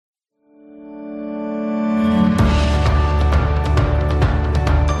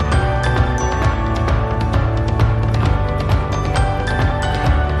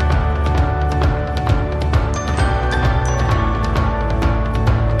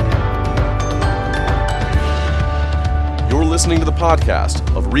listening to the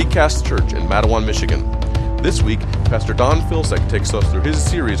podcast of Recast Church in Mattawan, Michigan. This week, Pastor Don Filsek takes us through his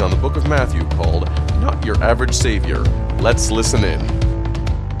series on the book of Matthew called Not Your Average Savior. Let's listen in.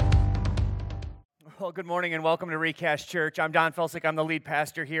 Well, good morning and welcome to Recast Church. I'm Don Filsek. I'm the lead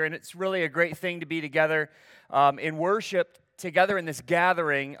pastor here, and it's really a great thing to be together in worship together in this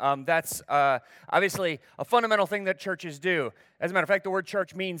gathering. That's obviously a fundamental thing that churches do. As a matter of fact, the word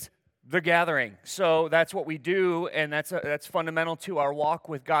church means the gathering. So that's what we do, and that's fundamental to our walk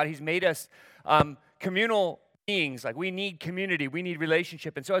with God. He's made us communal beings. Like, we need community, we need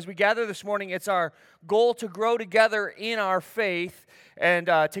relationship. And so as we gather this morning, it's our goal to grow together in our faith, and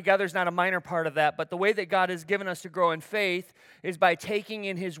together is not a minor part of that, but the way that God has given us to grow in faith is by taking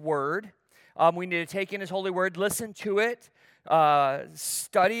in His Word. We need to take in His holy Word, listen to it,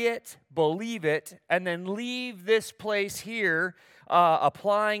 study it, believe it, and then leave this place here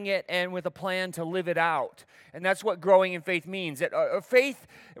applying it and with a plan to live it out. And that's what growing in faith means. Faith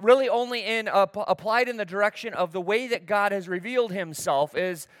really only applied in the direction of the way that God has revealed Himself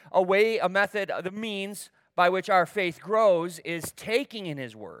is a method, the means by which our faith grows is taking in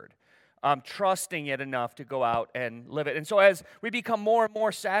His Word. Trusting it enough to go out and live it. And so as we become more and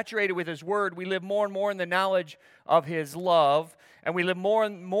more saturated with His Word, we live more and more in the knowledge of His love, and we live more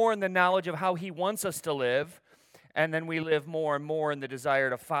and more in the knowledge of how He wants us to live, and then we live more and more in the desire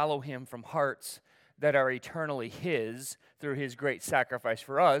to follow Him from hearts that are eternally His through His great sacrifice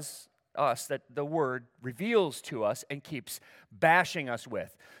for us that the Word reveals to us and keeps bashing us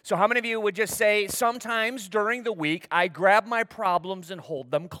with. So how many of you would just say, sometimes during the week, I grab my problems and hold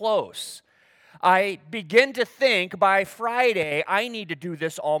them close? I begin to think by Friday, I need to do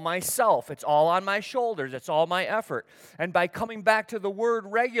this all myself. It's all on my shoulders. It's all my effort. And by coming back to the Word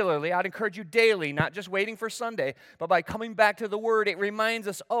regularly, I'd encourage you daily, not just waiting for Sunday, but by coming back to the Word, it reminds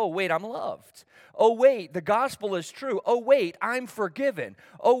us, oh, wait, I'm loved. Oh, wait, the gospel is true. Oh, wait, I'm forgiven.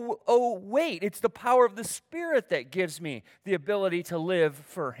 Oh, wait, it's the power of the Spirit that gives me the ability to live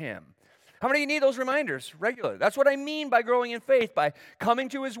for Him. How many of you need those reminders regularly? That's what I mean by growing in faith, by coming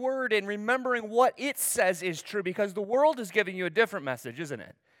to His Word and remembering what it says is true, because the world is giving you a different message, isn't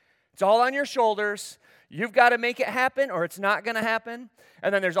it? It's all on your shoulders. You've got to make it happen or it's not going to happen.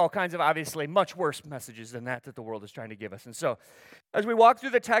 And then there's all kinds of, obviously, much worse messages than that the world is trying to give us. And so as we walk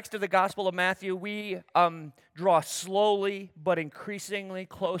through the text of the Gospel of Matthew, we draw slowly but increasingly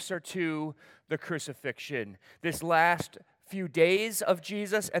closer to the crucifixion. This last few days of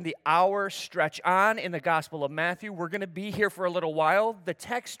Jesus and the hours stretch on in the Gospel of Matthew. We're going to be here for a little while. The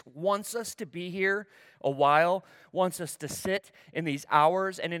text wants us to be here a while, wants us to sit in these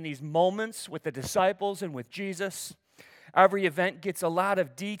hours and in these moments with the disciples and with Jesus. Every event gets a lot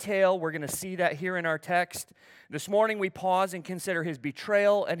of detail. We're going to see that here in our text. This morning we pause and consider His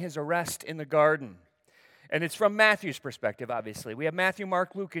betrayal and His arrest in the garden. And it's from Matthew's perspective, obviously. We have Matthew,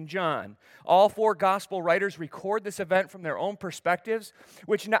 Mark, Luke, and John. All four gospel writers record this event from their own perspectives,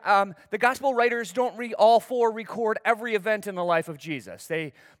 which the gospel writers don't all four record every event in the life of Jesus.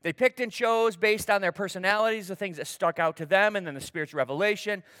 They picked and chose based on their personalities, the things that stuck out to them, and then the Spirit's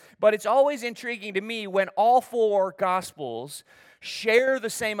revelation. But it's always intriguing to me when all four gospels share the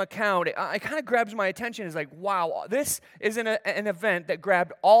same account. It kind of grabs my attention. It's like, wow, this is an event that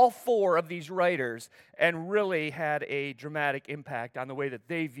grabbed all four of these writers and really had a dramatic impact on the way that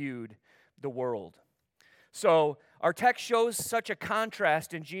they viewed the world. So our text shows such a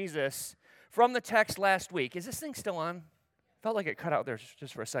contrast in Jesus from the text last week. Is this thing still on? Felt like it cut out there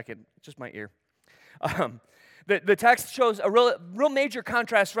just for a second. Just my ear. The text shows a real major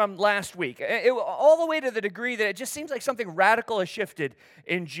contrast from last week, all the way to the degree that it just seems like something radical has shifted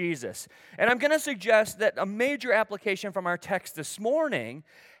in Jesus. And I'm going to suggest that a major application from our text this morning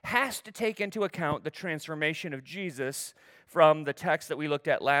has to take into account the transformation of Jesus from the text that we looked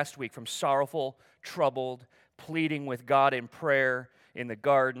at last week, from sorrowful, troubled, pleading with God in prayer in the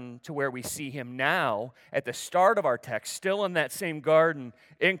garden, to where we see Him now at the start of our text, still in that same garden,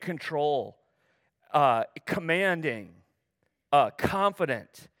 in control, commanding,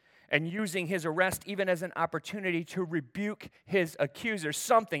 confident, and using His arrest even as an opportunity to rebuke His accusers.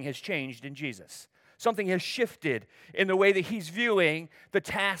 Something has changed in Jesus. Something has shifted in the way that He's viewing the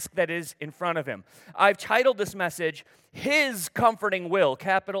task that is in front of Him. I've titled this message, His Comforting Will,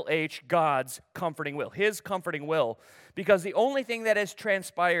 capital H, God's Comforting Will. His comforting will, because the only thing that has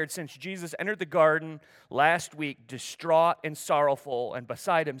transpired since Jesus entered the garden last week, distraught and sorrowful and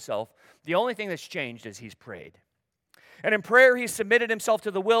beside Himself, the only thing that's changed is He's prayed. And in prayer, he submitted himself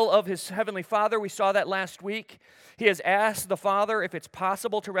to the will of his heavenly Father. We saw that last week. He has asked the Father if it's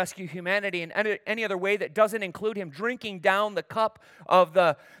possible to rescue humanity in any other way that doesn't include him drinking down the cup of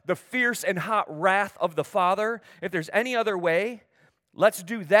the fierce and hot wrath of the Father. If there's any other way, let's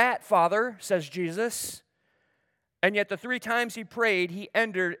do that, Father, says Jesus. And yet the 3 times he prayed, he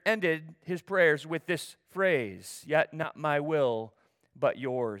ended his prayers with this phrase, "Yet not my will, but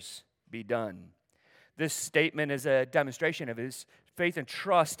yours be done." This statement is a demonstration of his faith and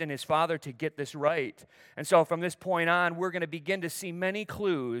trust in his Father to get this right. And so from this point on, we're going to begin to see many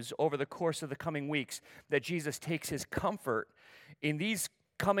clues over the course of the coming weeks that Jesus takes his comfort in these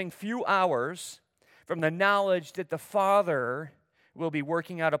coming few hours from the knowledge that the Father will be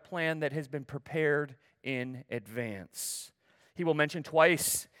working out a plan that has been prepared in advance. He will mention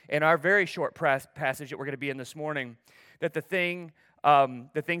twice in our very short passage that we're going to be in this morning that the things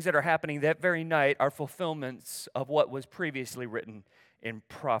that are happening that very night are fulfillments of what was previously written in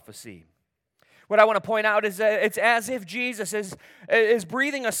prophecy. What I want to point out is that it's as if Jesus is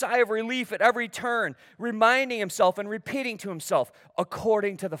breathing a sigh of relief at every turn, reminding himself and repeating to himself,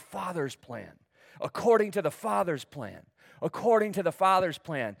 according to the Father's plan, according to the Father's plan, according to the Father's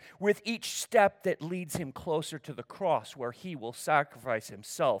plan, with each step that leads him closer to the cross where he will sacrifice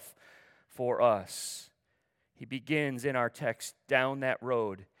himself for us. He begins in our text down that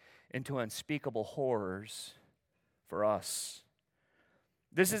road into unspeakable horrors for us.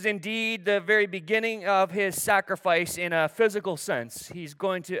 This is indeed the very beginning of his sacrifice in a physical sense. He's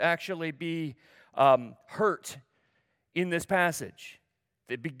going to actually be hurt in this passage.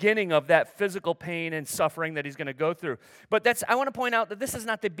 The beginning of that physical pain and suffering that he's going to go through. But I want to point out that this is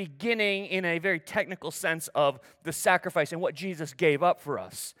not the beginning in a very technical sense of the sacrifice and what Jesus gave up for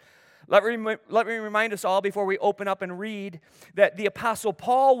us. Let me remind us all before we open up and read that the Apostle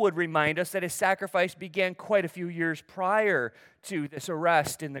Paul would remind us that his sacrifice began quite a few years prior to this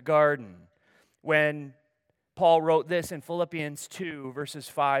arrest in the garden, when Paul wrote this in Philippians 2, verses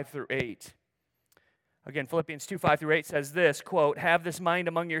 5 through 8. Again, Philippians 2, 5 through 8 says this, quote, "Have this mind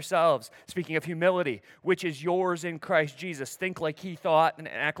among yourselves," speaking of humility, "which is yours in Christ Jesus. Think like he thought and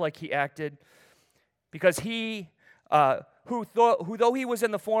act like he acted. Because he, who though he was in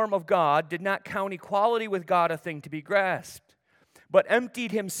the form of God, did not count equality with God a thing to be grasped, but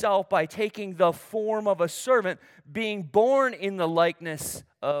emptied himself by taking the form of a servant, being born in the likeness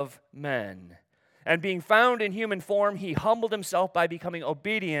of men. And being found in human form, he humbled himself by becoming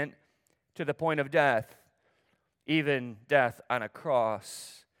obedient to the point of death, even death on a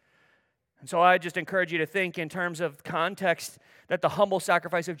cross." And so I just encourage you to think in terms of context that the humble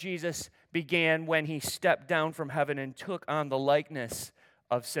sacrifice of Jesus began when he stepped down from heaven and took on the likeness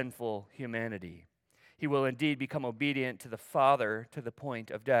of sinful humanity. He will indeed become obedient to the Father to the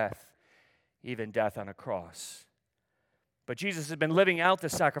point of death, even death on a cross. But Jesus has been living out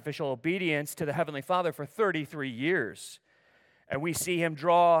this sacrificial obedience to the Heavenly Father for 33 years. And we see him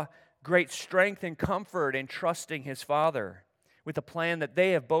draw great strength and comfort in trusting his Father with a plan that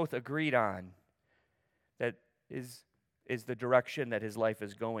they have both agreed on, that is the direction that his life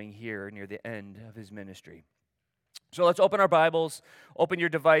is going here near the end of his ministry. So let's open our Bibles, open your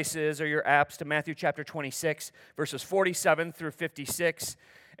devices or your apps to Matthew chapter 26, verses 47 through 56.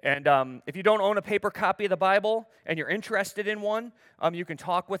 And if you don't own a paper copy of the Bible and you're interested in one, you can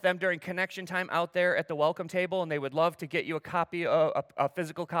talk with them during connection time out there at the welcome table, and they would love to get you a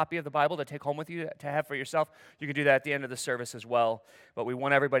physical copy of the Bible to take home with you to have for yourself. You can do that at the end of the service as well. But we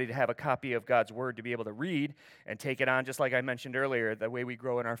want everybody to have a copy of God's Word to be able to read and take it on, just like I mentioned earlier. The way we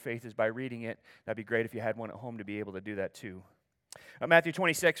grow in our faith is by reading it. That'd be great if you had one at home to be able to do that too. Matthew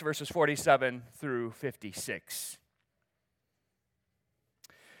 26, verses 47 through 56.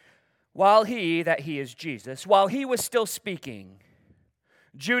 While he, that he is Jesus, while he was still speaking,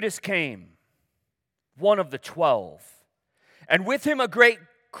 Judas came, one of the 12, and with him a great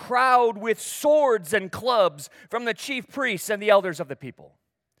crowd with swords and clubs from the chief priests and the elders of the people.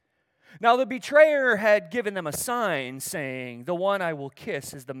 Now the betrayer had given them a sign, saying, "The one I will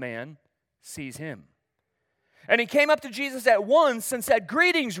kiss is the man, seize him." And he came up to Jesus at once and said,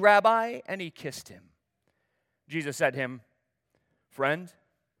 "Greetings, Rabbi," and he kissed him. Jesus said to him, "Friend,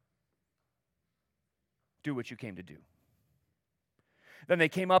 do what you came to do." Then they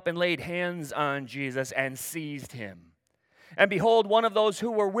came up and laid hands on Jesus and seized him. And behold, one of those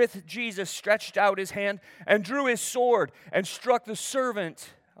who were with Jesus stretched out his hand and drew his sword and struck the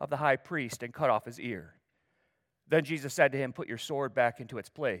servant of the high priest and cut off his ear. Then Jesus said to him, "Put your sword back into its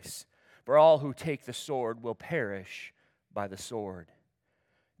place, for all who take the sword will perish by the sword.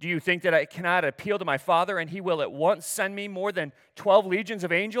 Do you think that I cannot appeal to my Father, and he will at once send me more than 12 legions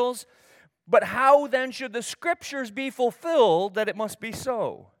of angels? But how then should the Scriptures be fulfilled that it must be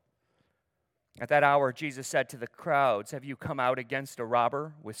so? At that hour, Jesus said to the crowds, have you come out against a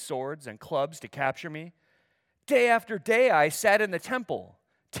robber with swords and clubs to capture me? Day after day I sat in the temple,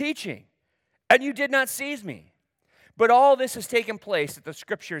 teaching, and you did not seize me. But all this has taken place that the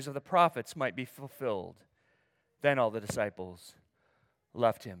Scriptures of the prophets might be fulfilled. Then all the disciples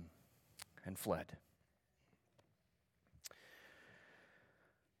left him and fled.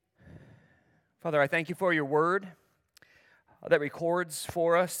 Father, I thank you for your word that records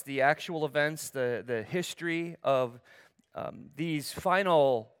for us the actual events, the history of these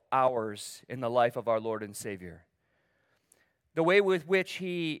final hours in the life of our Lord and Savior. The way with which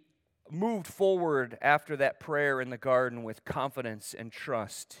he moved forward after that prayer in the garden with confidence and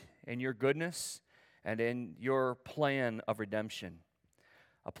trust in your goodness and in your plan of redemption.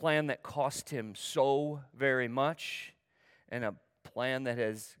 A plan that cost him so very much, and a plan that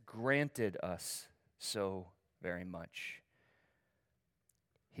has granted us so very much.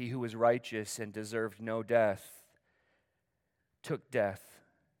 He who was righteous and deserved no death took death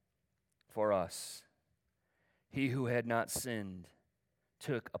for us. He who had not sinned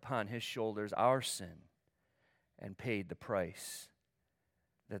took upon his shoulders our sin and paid the price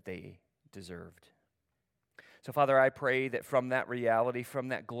that they deserved. So, Father, I pray that from that reality, from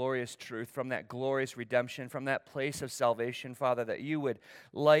that glorious truth, from that glorious redemption, from that place of salvation, Father, that you would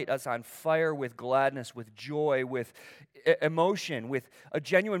light us on fire with gladness, with joy, with emotion, with a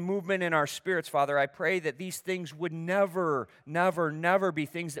genuine movement in our spirits, Father. I pray that these things would never, never, never be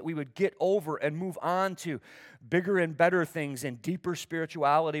things that we would get over and move on to bigger and better things and deeper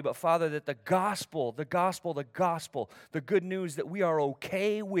spirituality. But, Father, that the gospel, the good news that we are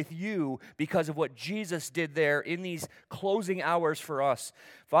okay with you because of what Jesus did there in these closing hours for us.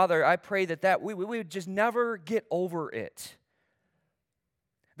 Father, I pray that we would just never get over it.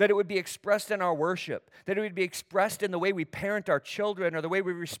 That it would be expressed in our worship, that it would be expressed in the way we parent our children, or the way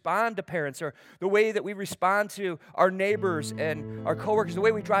we respond to parents, or the way that we respond to our neighbors and our coworkers, the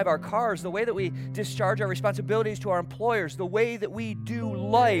way we drive our cars, the way that we discharge our responsibilities to our employers, the way that we do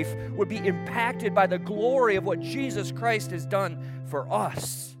life would be impacted by the glory of what Jesus Christ has done for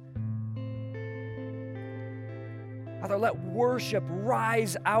us. Father, let worship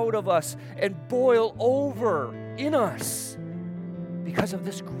rise out of us and boil over in us because of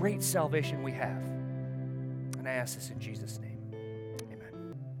this great salvation we have. And I ask this in Jesus' name.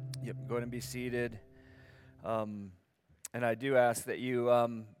 Amen. Yep, go ahead and be seated. And I do ask that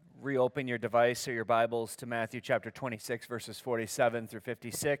you reopen your device or your Bibles to Matthew chapter 26, verses 47 through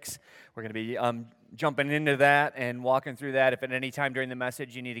 56. We're going to be jumping into that and walking through that. If at any time during the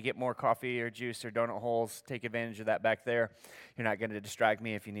message you need to get more coffee or juice or donut holes, take advantage of that back there. You're not going to distract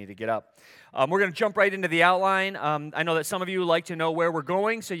me if you need to get up. We're going to jump right into the outline. I know that some of you like to know where we're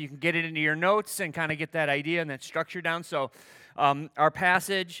going, so you can get it into your notes and kind of get that idea and that structure down. So our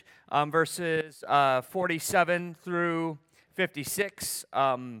passage, verses 47 through 56,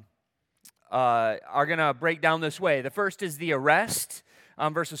 are going to break down this way. The first is the arrest,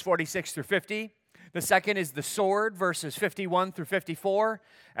 verses 46 through 50. The second is the sword, verses 51 through 54.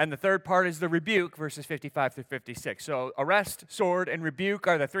 And the third part is the rebuke, verses 55 through 56. So arrest, sword, and rebuke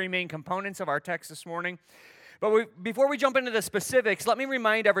are the three main components of our text this morning. But before we jump into the specifics, let me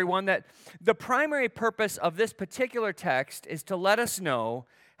remind everyone that the primary purpose of this particular text is to let us know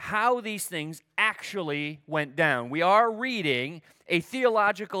how these things actually went down. We are reading a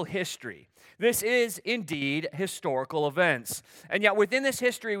theological history. This is indeed historical events. And yet within this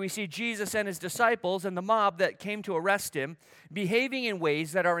history, we see Jesus and his disciples and the mob that came to arrest him behaving in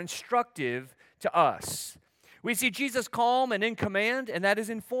ways that are instructive to us. We see Jesus calm and in command, and that is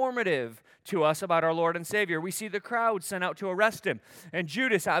informative to us about our Lord and Savior. We see the crowd sent out to arrest him, and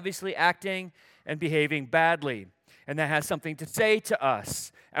Judas obviously acting and behaving badly. And that has something to say to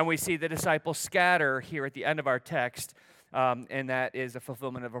us. And we see the disciples scatter here at the end of our text. And that is a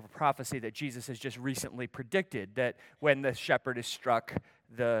fulfillment of a prophecy that Jesus has just recently predicted, that when the shepherd is struck,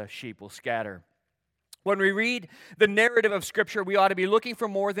 the sheep will scatter. When we read the narrative of Scripture, we ought to be looking for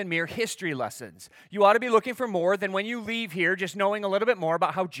more than mere history lessons. You ought to be looking for more than when you leave here just knowing a little bit more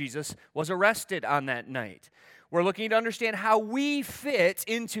about how Jesus was arrested on that night. We're looking to understand how we fit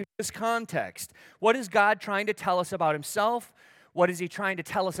into this context. What is God trying to tell us about himself? What is he trying to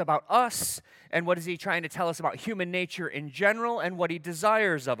tell us about us? And what is he trying to tell us about human nature in general and what he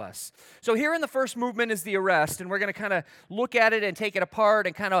desires of us? So here in the first movement is the arrest, and we're going to kind of look at it and take it apart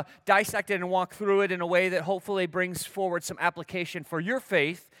and kind of dissect it and walk through it in a way that hopefully brings forward some application for your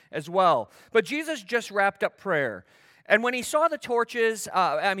faith as well. But Jesus just wrapped up prayer. And when he saw the torches,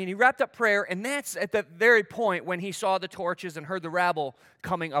 he wrapped up prayer, and that's at the very point when he saw the torches and heard the rabble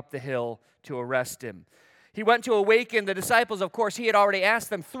coming up the hill to arrest him. He went to awaken the disciples. Of course, he had already asked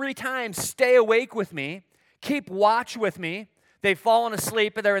them 3 times, stay awake with me, keep watch with me. They've fallen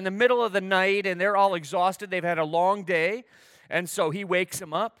asleep, they're in the middle of the night, and they're all exhausted. They've had a long day. And so he wakes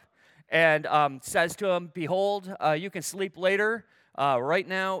them up and says to them, behold, you can sleep later. Right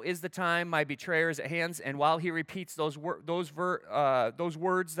now is the time, my betrayer is at hand. And while he repeats those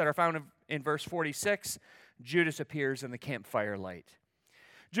words that are found in verse 46, Judas appears in the campfire light.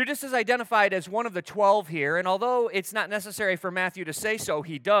 Judas is identified as one of the 12 here, and although it's not necessary for Matthew to say so,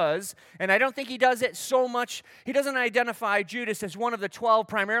 he does. And I don't think he does it so much. He doesn't identify Judas as one of the 12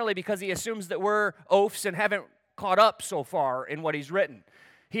 primarily because he assumes that we're oafs and haven't caught up so far in what he's written.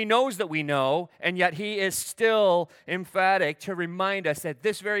 He knows that we know, and yet he is still emphatic to remind us that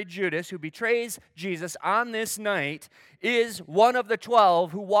this very Judas who betrays Jesus on this night is one of the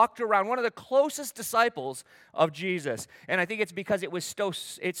 12 who walked around, one of the closest disciples of Jesus. And I think it's because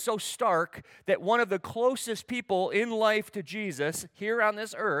it's so stark that one of the closest people in life to Jesus here on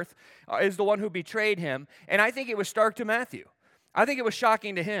this earth is the one who betrayed him. And I think it was stark to Matthew. I think it was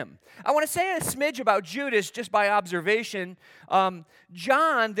shocking to him. I want to say a smidge about Judas just by observation.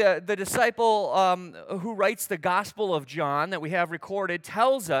 John, the disciple who writes the Gospel of John that we have recorded,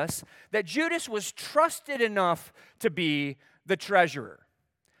 tells us that Judas was trusted enough to be the treasurer.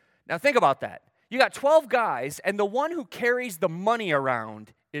 Now think about that. You got 12 guys, and the one who carries the money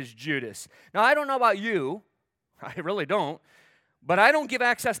around is Judas. Now I don't know about you. I really don't. But I don't give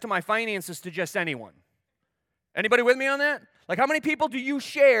access to my finances to just anyone. Anybody with me on that? Like, how many people do you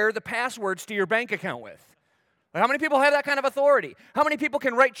share the passwords to your bank account with? Like, how many people have that kind of authority? How many people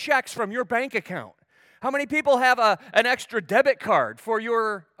can write checks from your bank account? How many people have an extra debit card for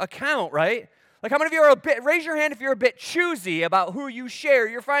your account, right? Like, how many of you are raise your hand if you're a bit choosy about who you share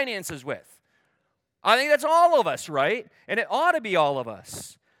your finances with? I think that's all of us, right? And it ought to be all of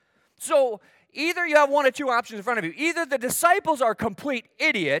us. So, either you have one or two options in front of you. Either the disciples are complete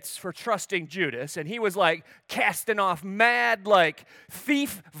idiots for trusting Judas, and he was like casting off mad like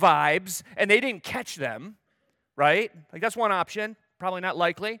thief vibes, and they didn't catch them, right? Like that's one option, probably not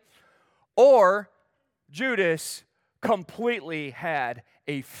likely. Or Judas completely had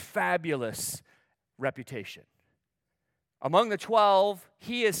a fabulous reputation. Among the 12,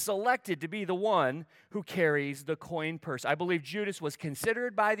 he is selected to be the one who carries the coin purse. I believe Judas was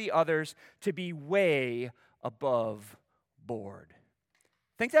considered by the others to be way above board.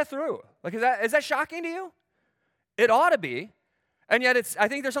 Think that through. Like, is that shocking to you? It ought to be. And yet I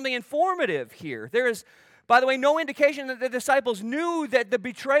think there's something informative here. There is, by the way, no indication that the disciples knew that the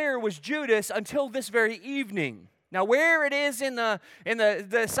betrayer was Judas until this very evening. Now, where it is in the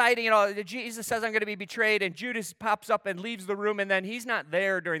sighting, Jesus says, I'm going to be betrayed, and Judas pops up and leaves the room, and then he's not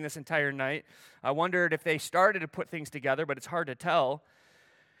there during this entire night. I wondered if they started to put things together, but it's hard to tell.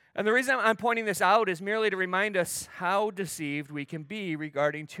 And the reason I'm pointing this out is merely to remind us how deceived we can be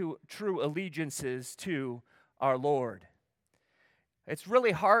regarding true allegiances to our Lord. It's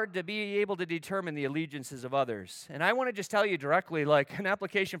really hard to be able to determine the allegiances of others. And I want to just tell you directly, like an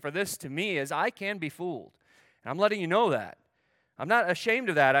application for this to me is I can be fooled. And I'm letting you know that. I'm not ashamed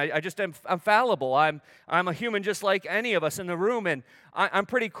of that. I'm fallible. I'm a human just like any of us in the room, and I'm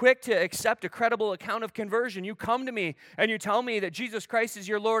pretty quick to accept a credible account of conversion. You come to me and you tell me that Jesus Christ is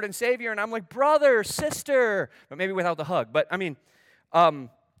your Lord and Savior, and I'm like, brother, sister, but maybe without the hug. But I'm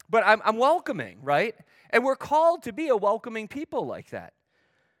welcoming, right? And we're called to be a welcoming people like that.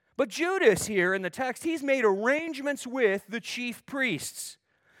 But Judas here in the text, he's made arrangements with the chief priests.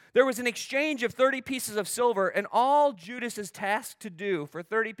 There was an exchange of 30 pieces of silver, and all Judas is tasked to do for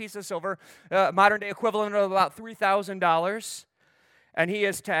 30 pieces of silver, modern-day equivalent of about $3,000, and he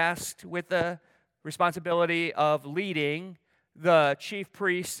is tasked with the responsibility of leading the chief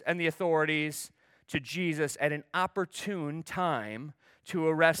priests and the authorities to Jesus at an opportune time to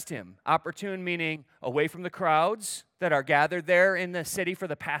arrest him. Opportune meaning away from the crowds that are gathered there in the city for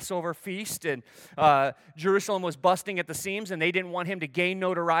the Passover feast. And Jerusalem was busting at the seams, and they didn't want him to gain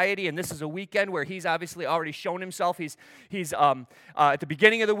notoriety. And this is a weekend where he's obviously already shown himself. He's at the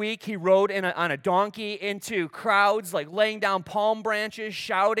beginning of the week, he rode on a donkey into crowds, like laying down palm branches,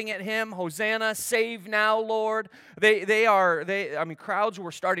 shouting at him, Hosanna, save now, Lord. Crowds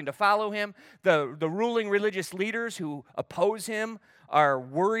were starting to follow him. The ruling religious leaders who oppose him are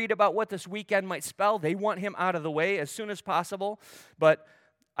worried about what this weekend might spell. They want him out of the way as soon as possible. But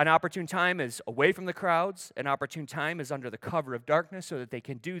an opportune time is away from the crowds. An opportune time is under the cover of darkness so that they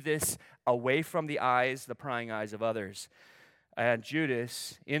can do this away from the prying eyes of others. And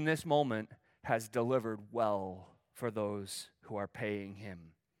Judas, in this moment, has delivered well for those who are paying him.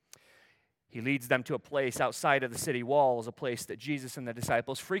 He leads them to a place outside of the city walls, a place that Jesus and the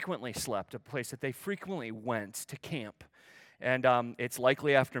disciples frequently slept, a place that they frequently went to camp. And it's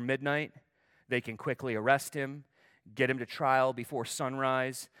likely after midnight. They can quickly arrest him, get him to trial before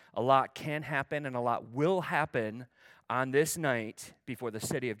sunrise. A lot can happen and a lot will happen on this night before the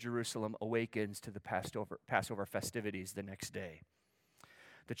city of Jerusalem awakens to the Passover festivities the next day.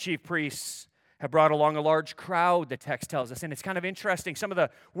 The chief priests have brought along a large crowd, the text tells us. And it's kind of interesting. Some of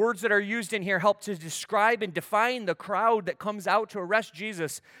the words that are used in here help to describe and define the crowd that comes out to arrest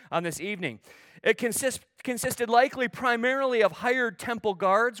Jesus on this evening. It consisted likely primarily of hired temple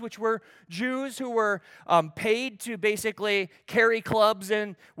guards, which were Jews who were paid to basically carry clubs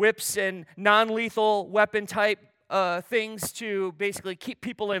and whips and non-lethal weapon type things to basically keep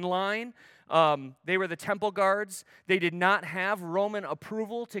people in line. They were the temple guards. They did not have Roman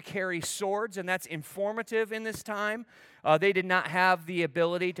approval to carry swords, and that's informative in this time. They did not have the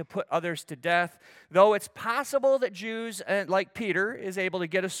ability to put others to death, though it's possible that Jews, like Peter, is able to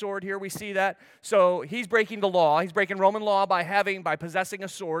get a sword here. We see that. So he's breaking the law. He's breaking Roman law by possessing a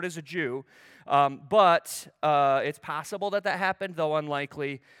sword as a Jew. But it's possible that happened, though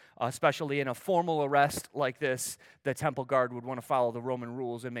unlikely. Especially in a formal arrest like this, the temple guard would want to follow the Roman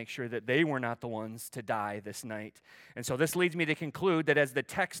rules and make sure that they were not the ones to die this night. And so this leads me to conclude that as the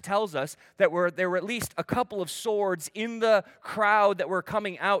text tells us, that there were at least a couple of swords in the crowd that were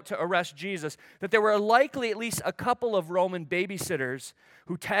coming out to arrest Jesus, that there were likely at least a couple of Roman babysitters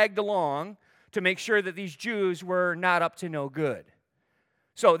who tagged along to make sure that these Jews were not up to no good.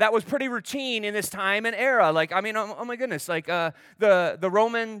 So that was pretty routine in this time and era. Oh my goodness, the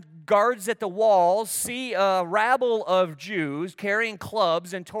Roman guards at the walls see a rabble of Jews carrying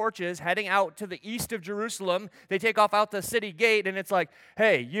clubs and torches heading out to the east of Jerusalem. They take off out the city gate, and it's like,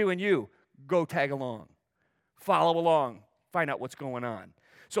 hey, you and you, go tag along. Follow along. Find out what's going on.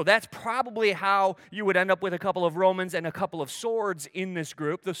 So that's probably how you would end up with a couple of Romans and a couple of swords in this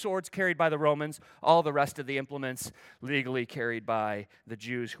group. The swords carried by the Romans, all the rest of the implements legally carried by the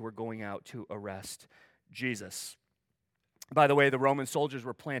Jews who were going out to arrest Jesus. By the way, the Roman soldiers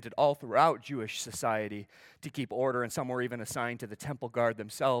were planted all throughout Jewish society to keep order, and some were even assigned to the temple guard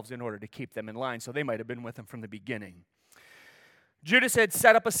themselves in order to keep them in line, so they might have been with them from the beginning. Judas had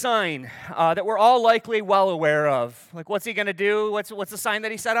set up a sign that we're all likely well aware of. Like, what's he going to do? What's the sign that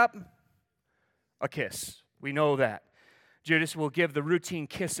he set up? A kiss. We know that. Judas will give the routine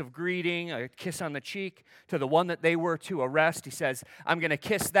kiss of greeting, a kiss on the cheek, to the one that they were to arrest. He says, I'm going to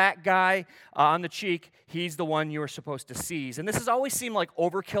kiss that guy on the cheek. He's the one you're supposed to seize. And this has always seemed like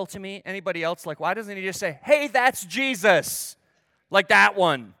overkill to me. Anybody else? Like, why doesn't he just say, hey, that's Jesus? Like that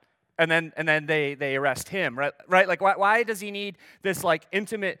one. And then they arrest him, right? Like, why does he need this, like,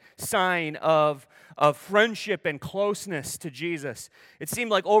 intimate sign of friendship and closeness to Jesus? It seemed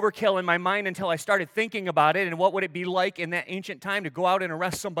like overkill in my mind until I started thinking about it, and what would it be like in that ancient time to go out and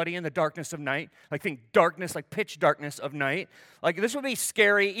arrest somebody in the darkness of night? Like, think darkness, like pitch darkness of night. Like, this would be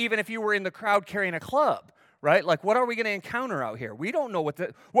scary even if you were in the crowd carrying a club. Right? Like, what are we going to encounter out here? We don't know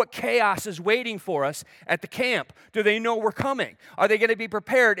what chaos is waiting for us at the camp. Do they know we're coming? Are they going to be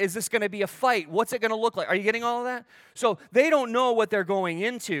prepared? Is this going to be a fight? What's it going to look like? Are you getting all of that? So they don't know what they're going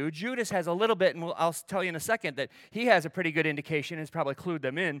into. Judas has a little bit, and I'll tell you in a second that he has a pretty good indication, has probably clued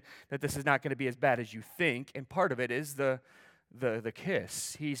them in, that this is not going to be as bad as you think. And part of it is the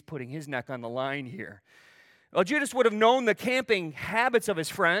kiss. He's putting his neck on the line here. Well, Judas would have known the camping habits of his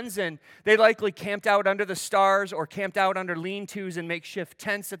friends, and they likely camped out under the stars or camped out under lean-tos and makeshift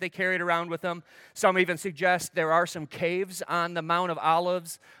tents that they carried around with them. Some even suggest there are some caves on the Mount of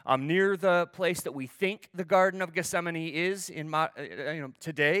Olives near the place that we think the Garden of Gethsemane is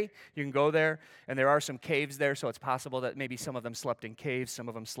today. You can go there, and there are some caves there, so it's possible that maybe some of them slept in caves, some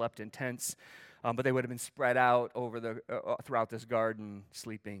of them slept in tents, but they would have been spread out over throughout this garden,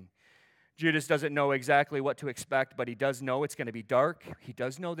 sleeping. Judas doesn't know exactly what to expect, but he does know it's going to be dark. He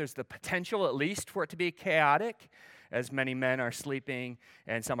does know there's the potential, at least, for it to be chaotic, as many men are sleeping,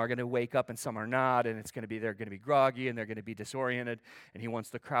 and some are going to wake up and some are not, and they're going to be groggy and they're going to be disoriented, and he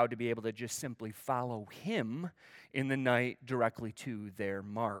wants the crowd to be able to just simply follow him in the night directly to their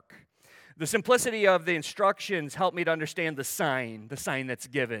mark. The simplicity of the instructions helped me to understand the sign that's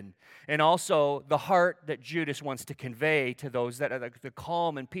given, and also the heart that Judas wants to convey to those that are the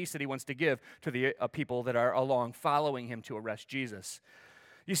calm and peace that he wants to give to the people that are along following him to arrest Jesus.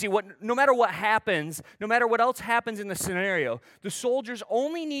 You see, no matter what happens, no matter what else happens in the scenario, the soldiers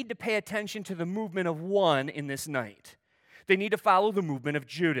only need to pay attention to the movement of one in this night. They need to follow the movement of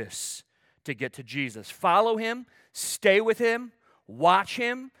Judas to get to Jesus. Follow him, stay with him, watch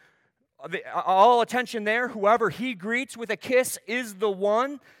him, all attention there. Whoever he greets with a kiss is the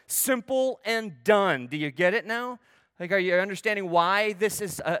one. Simple and done. Do you get it now? Like, are you understanding why this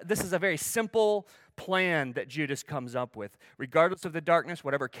is a very simple plan that Judas comes up with? Regardless of the darkness,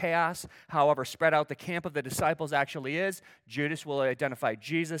 whatever chaos, however spread out the camp of the disciples actually is, Judas will identify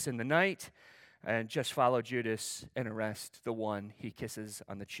Jesus in the night and just follow Judas and arrest the one he kisses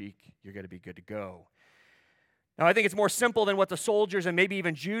on the cheek. You're going to be good to go. Now, I think it's more simple than what the soldiers and maybe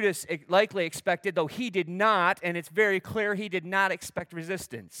even Judas likely expected, though he did not, and it's very clear he did not expect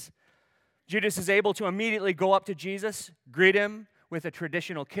resistance. Judas is able to immediately go up to Jesus, greet him with a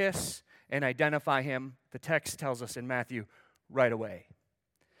traditional kiss, and identify him, the text tells us in Matthew, right away.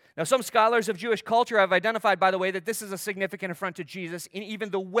 Now, some scholars of Jewish culture have identified, by the way, that this is a significant affront to Jesus in even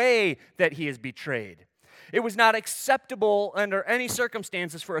the way that he is betrayed. It was not acceptable under any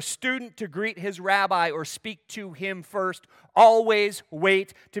circumstances for a student to greet his rabbi or speak to him first. Always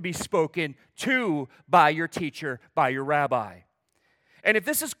wait to be spoken to by your teacher, by your rabbi. And if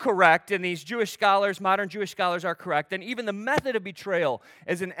this is correct, and these Jewish scholars, modern Jewish scholars are correct, then even the method of betrayal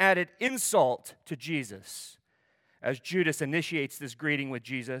is an added insult to Jesus. As Judas initiates this greeting with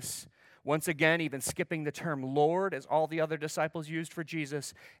Jesus, once again, even skipping the term Lord, as all the other disciples used for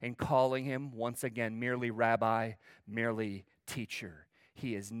Jesus, and calling him, once again, merely rabbi, merely teacher.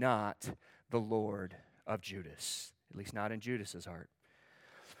 He is not the Lord of Judas, at least not in Judas's heart.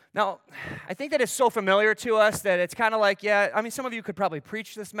 Now, I think that is so familiar to us that it's kind of like, some of you could probably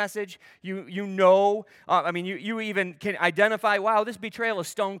preach this message. You even can identify, wow, this betrayal is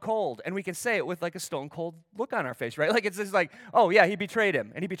stone cold. And we can say it with like a stone cold look on our face, right? Like it's just like, oh yeah, he betrayed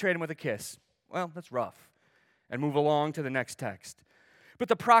him, and he betrayed him with a kiss. Well, that's rough. And move along to the next text. But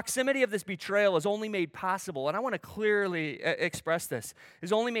the proximity of this betrayal is only made possible, and I want to clearly express this,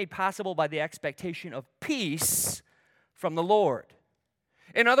 is only made possible by the expectation of peace from the Lord.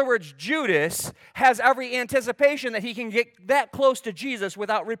 In other words, Judas has every anticipation that he can get that close to Jesus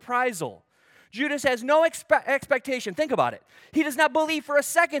without reprisal. Judas has no expectation. Think about it. He does not believe for a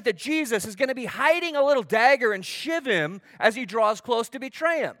second that Jesus is going to be hiding a little dagger and shiv him as he draws close to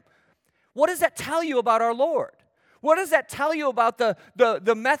betray him. What does that tell you about our Lord? What does that tell you about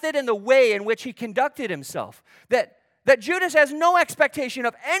the method and the way in which he conducted himself? That Judas has no expectation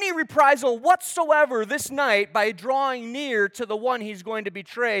of any reprisal whatsoever this night by drawing near to the one he's going to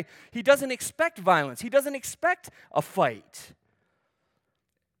betray. He doesn't expect violence. He doesn't expect a fight.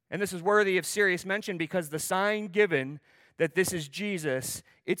 And this is worthy of serious mention because the sign given that this is Jesus,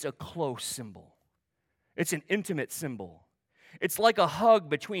 it's a close symbol. It's an intimate symbol. It's like a hug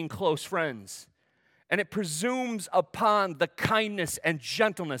between close friends. And it presumes upon the kindness and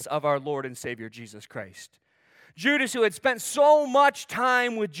gentleness of our Lord and Savior Jesus Christ. Judas, who had spent so much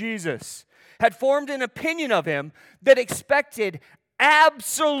time with Jesus, had formed an opinion of him that expected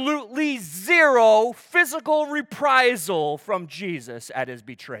absolutely zero physical reprisal from Jesus at his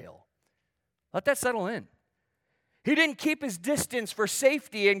betrayal. Let that settle in. He didn't keep his distance for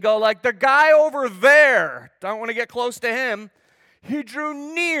safety and go like, the guy over there, don't want to get close to him. He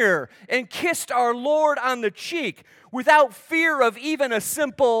drew near and kissed our Lord on the cheek without fear of even a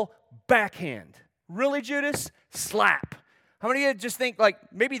simple backhand. Really, Judas? Slap. How many of you just think, like,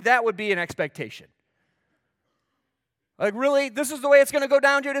 maybe that would be an expectation? Like, really? This is the way it's going to go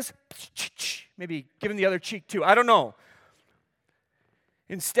down, Judas? Maybe give him the other cheek, too. I don't know.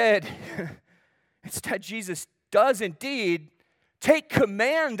 Instead, Jesus does indeed take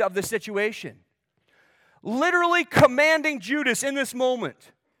command of the situation. Literally commanding Judas in this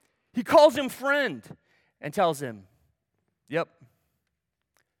moment. He calls him friend and tells him, yep,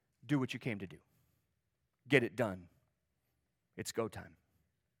 do what you came to do. Get it done. It's go time.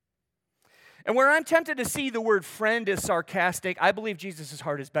 And where I'm tempted to see the word friend as sarcastic, I believe Jesus'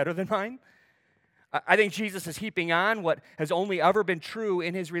 heart is better than mine. I think Jesus is heaping on what has only ever been true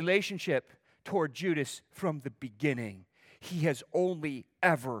in his relationship toward Judas from the beginning. He has only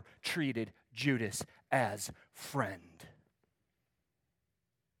ever treated Judas as friend.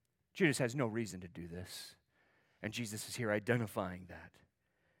 Judas has no reason to do this. And Jesus is here identifying that.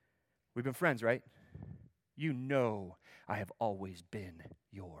 We've been friends, right? You know I have always been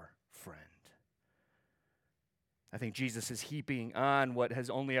your friend. I think Jesus is heaping on what has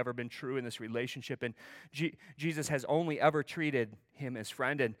only ever been true in this relationship, and Jesus has only ever treated him as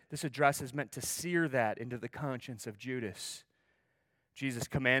friend, and this address is meant to sear that into the conscience of Judas. Jesus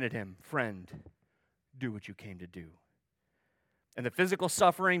commanded him, friend, do what you came to do. And the physical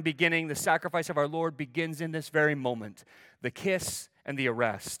suffering beginning, the sacrifice of our Lord begins in this very moment, the kiss and the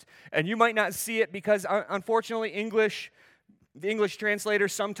arrest. And you might not see it because, unfortunately, the English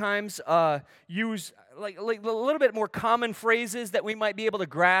translators sometimes use like a little bit more common phrases that we might be able to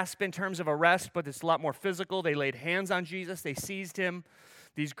grasp in terms of arrest, but it's a lot more physical. They laid hands on Jesus. They seized him.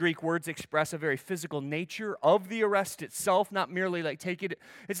 These Greek words express a very physical nature of the arrest itself, not merely like take it.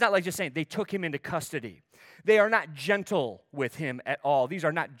 It's not like just saying they took him into custody. They are not gentle with him at all. These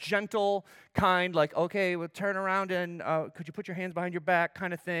are not gentle kind, like, okay, we'll turn around and could you put your hands behind your back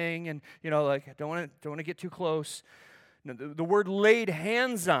kind of thing, and like don't want to get too close. No, the word laid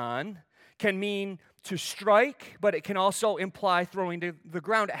hands on can mean to strike, but it can also imply throwing to the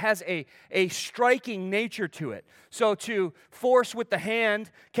ground. It has a striking nature to it. So to force with the hand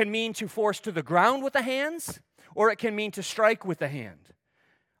can mean to force to the ground with the hands, or it can mean to strike with the hand.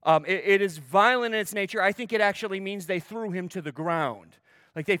 It is violent in its nature. I think it actually means they threw him to the ground.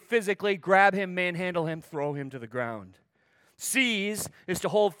 Like they physically grab him, manhandle him, throw him to the ground. Seize is to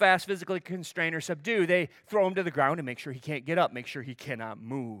hold fast, physically constrain, or subdue. They throw him to the ground and make sure he can't get up, make sure he cannot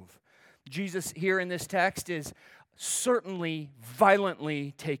move. Jesus here in this text is certainly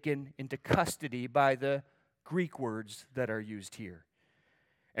violently taken into custody by the Greek words that are used here.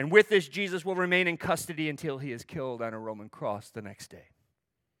 And with this, Jesus will remain in custody until he is killed on a Roman cross the next day.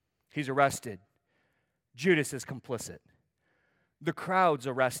 He's arrested. Judas is complicit. The crowds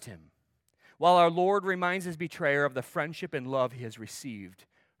arrest him, while our Lord reminds his betrayer of the friendship and love he has received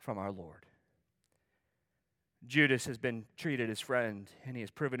from our Lord. Judas has been treated as friend, and he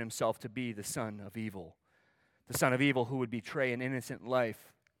has proven himself to be the son of evil who would betray an innocent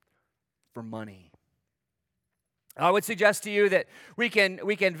life for money. I would suggest to you that we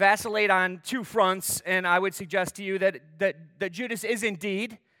can vacillate on two fronts, and I would suggest to you that Judas is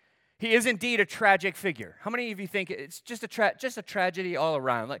indeed a tragic figure. How many of you think it's just a tragedy all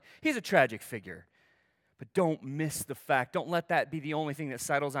around? Like, he's a tragic figure. But don't miss the fact. Don't let that be the only thing that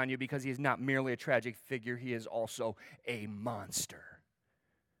settles on you, because he is not merely a tragic figure. He is also a monster.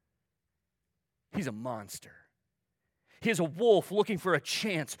 He's a monster. He is a wolf looking for a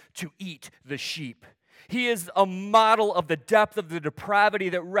chance to eat the sheep. He is a model of the depth of the depravity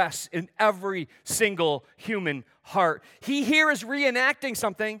that rests in every single human heart. He here is reenacting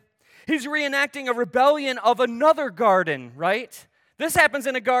something. He's reenacting a rebellion of another garden, right? This happens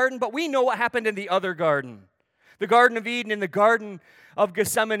in a garden, but we know what happened in the other garden. The Garden of Eden and the Garden of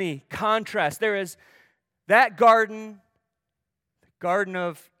Gethsemane contrast. There is that garden, the Garden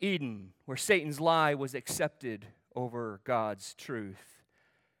of Eden, where Satan's lie was accepted over God's truth.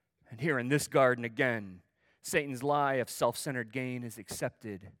 And here in this garden again, Satan's lie of self-centered gain is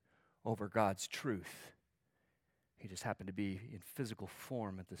accepted over God's truth. He just happened to be in physical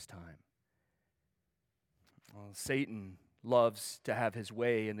form at this time. Well, Satan loves to have his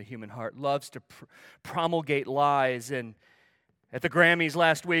way in the human heart, loves to promulgate lies. And at the Grammys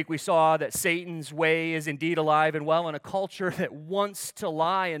last week, we saw that Satan's way is indeed alive and well in a culture that wants to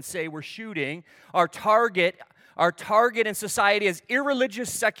lie and say we're shooting. Our target in society is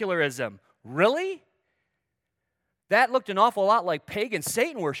irreligious secularism. Really? That looked an awful lot like pagan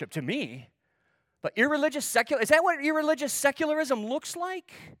Satan worship to me. But is that what irreligious secularism looks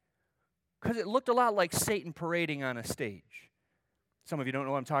like? Because it looked a lot like Satan parading on a stage. Some of you don't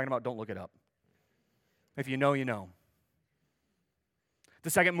know what I'm talking about. Don't look it up. If you know, you know. The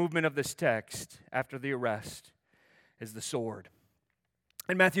second movement of this text after the arrest is the sword.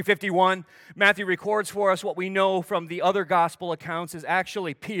 In Matthew 51, Matthew records for us what we know from the other gospel accounts is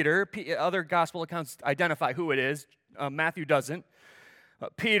actually Peter. Other gospel accounts identify who it is. Matthew doesn't.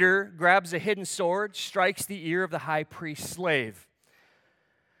 Peter grabs a hidden sword, strikes the ear of the high priest's slave.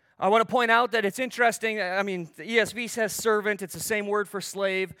 I want to point out that it's interesting. I mean, the ESV says servant. It's the same word for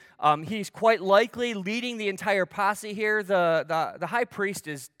slave. He's quite likely leading the entire posse here. The high priest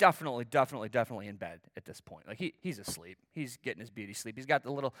is definitely in bed at this point. Like he's asleep. He's getting his beauty sleep. He's got the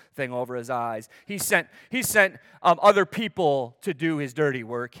little thing over his eyes. He sent other people to do his dirty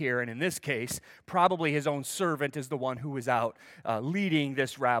work here. And in this case, probably his own servant is the one who is out leading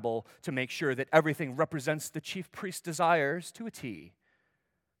this rabble to make sure that everything represents the chief priest's desires to a T.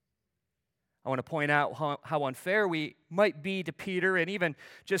 I want to point out how unfair we might be to Peter, and even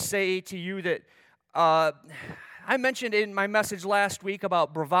just say to you that I mentioned in my message last week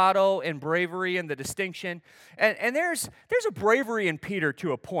about bravado and bravery and the distinction. And there's a bravery in Peter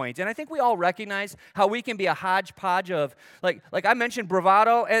to a point. And I think we all recognize how we can be a hodgepodge of, like I mentioned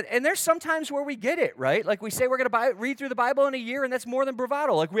bravado, and there's sometimes where we get it, right? Like we say we're going to read through the Bible in a year, and that's more than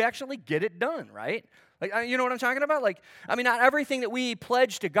bravado. Like we actually get it done, right? Like, you know what I'm talking about? Like, I mean, not everything that we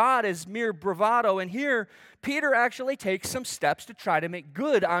pledge to God is mere bravado. And here, Peter actually takes some steps to try to make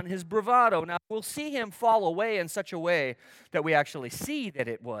good on his bravado. Now, we'll see him fall away in such a way that we actually see that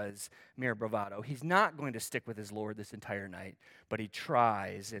it was mere bravado. He's not going to stick with his Lord this entire night, but he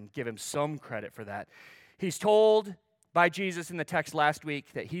tries, and give him some credit for that. He's told by Jesus in the text last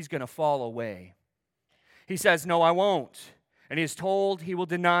week that he's going to fall away. He says, "No, I won't." And he is told he will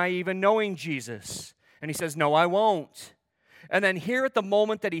deny even knowing Jesus. And he says, "No, I won't." And then here at the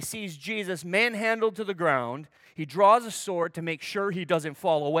moment that he sees Jesus manhandled to the ground, he draws a sword to make sure he doesn't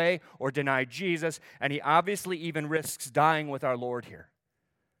fall away or deny Jesus. And he obviously even risks dying with our Lord here.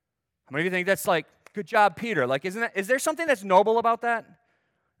 How many of you think that's like, good job, Peter? Like, is there something that's noble about that?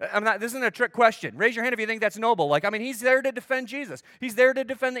 This isn't a trick question. Raise your hand if you think that's noble. Like, I mean, he's there to defend Jesus. He's there to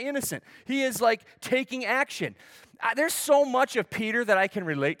defend the innocent. He is like taking action. There's so much of Peter that I can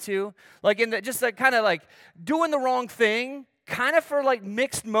relate to. Like just like kind of like doing the wrong thing, kind of for like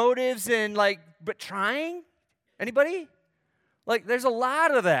mixed motives and like, but trying. Anybody? Like, there's a lot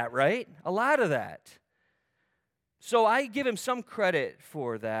of that, right? A lot of that. So I give him some credit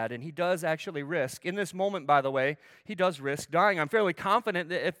for that, and he does actually risk. In this moment, by the way, he does risk dying. I'm fairly confident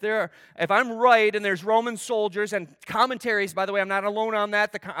that if I'm right and there's Roman soldiers and commentaries, by the way, I'm not alone on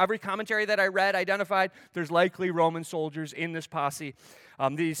that. Every commentary that I read identified there's likely Roman soldiers in this posse.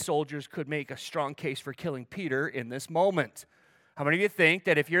 These soldiers could make a strong case for killing Peter in this moment. How many of you think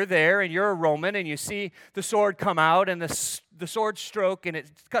that if you're there and you're a Roman and you see the sword come out and the sword stroke and it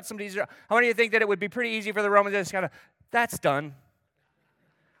cuts somebody's... How many of you think that it would be pretty easy for the Romans to just kind of, that's done.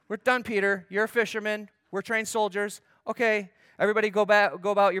 We're done, Peter. You're a fisherman. We're trained soldiers. Okay, everybody go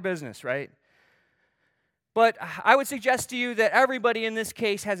about your business, right? But I would suggest to you that everybody in this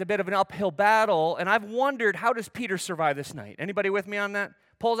case has a bit of an uphill battle, and I've wondered, how does Peter survive this night? Anybody with me on that?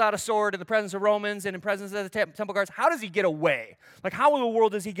 Pulls out a sword in the presence of Romans and in presence of the temple guards. How does he get away? Like, how in the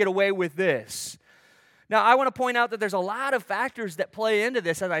world does he get away with this? Now, I want to point out that there's a lot of factors that play into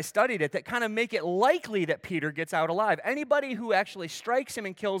this as I studied it that kind of make it likely that Peter gets out alive. Anybody who actually strikes him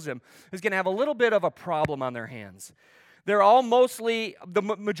and kills him is going to have a little bit of a problem on their hands. They're all mostly, the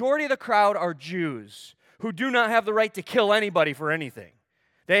majority of the crowd are Jews who do not have the right to kill anybody for anything.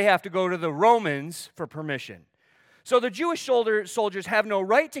 They have to go to the Romans for permission. So the Jewish soldiers have no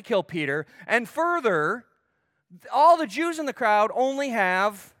right to kill Peter, and further, all the Jews in the crowd only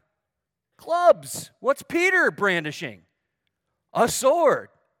have clubs. What's Peter brandishing? A sword.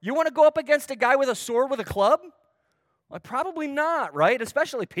 You want to go up against a guy with a sword with a club? Well, probably not, right?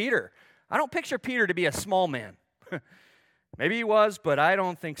 Especially Peter. I don't picture Peter to be a small man. Maybe he was, but I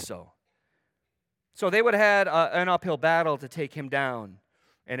don't think so. So they would have had an uphill battle to take him down,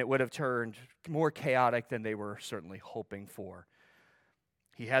 and it would have turned more chaotic than they were certainly hoping for.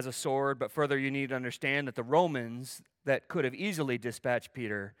 He has a sword, but further you need to understand that the Romans that could have easily dispatched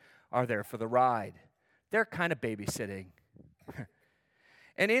Peter are there for the ride. They're kind of babysitting.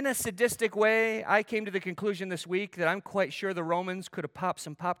 And in a sadistic way, I came to the conclusion this week that I'm quite sure the Romans could have popped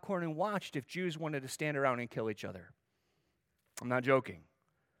some popcorn and watched if Jews wanted to stand around and kill each other. I'm not joking.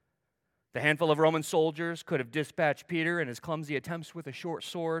 The handful of Roman soldiers could have dispatched Peter in his clumsy attempts with a short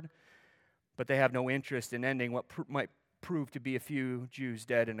sword, but they have no interest in ending what might prove to be a few Jews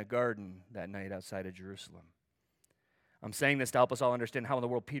dead in a garden that night outside of Jerusalem. I'm saying this to help us all understand how in the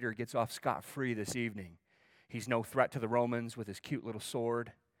world Peter gets off scot-free this evening. He's no threat to the Romans with his cute little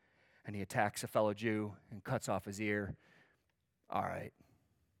sword, and he attacks a fellow Jew and cuts off his ear. All right.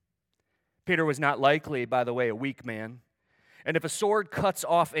 Peter was not likely, by the way, a weak man. And if a sword cuts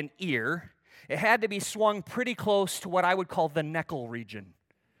off an ear, it had to be swung pretty close to what I would call the neckle region.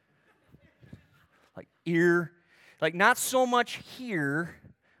 Like ear, like not so much here,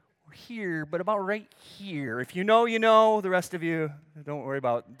 but about right here. If you know, you know. The rest of you, don't worry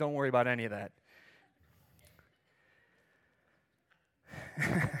about any of that.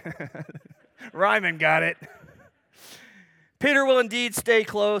 Ryman got it. Peter will indeed stay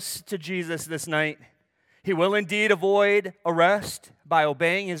close to Jesus this night. He will indeed avoid arrest by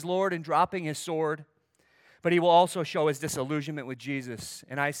obeying his Lord and dropping his sword. But he will also show his disillusionment with Jesus.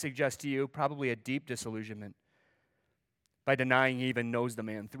 And I suggest to you, probably a deep disillusionment, by denying he even knows the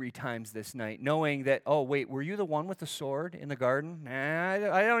man 3 times this night, knowing that, oh, wait, were you the one with the sword in the garden? Nah,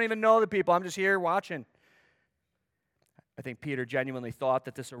 I don't even know the people. I'm just here watching. I think Peter genuinely thought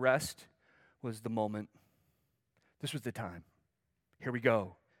that this arrest was the moment. This was the time. Here we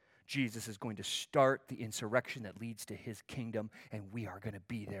go. Jesus is going to start the insurrection that leads to his kingdom, and we are going to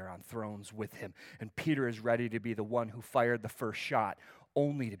be there on thrones with him. And Peter is ready to be the one who fired the first shot,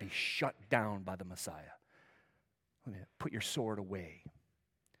 only to be shut down by the Messiah. Put your sword away.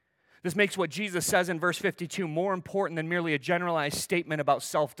 This makes what Jesus says in verse 52 more important than merely a generalized statement about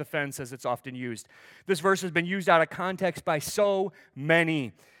self-defense as it's often used. This verse has been used out of context by so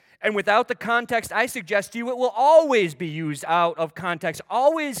many. And without the context, I suggest to you, it will always be used out of context,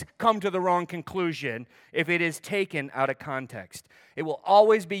 always come to the wrong conclusion if it is taken out of context. It will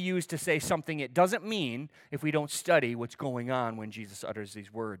always be used to say something it doesn't mean if we don't study what's going on when Jesus utters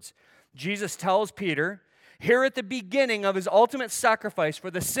these words. Jesus tells Peter, here at the beginning of his ultimate sacrifice for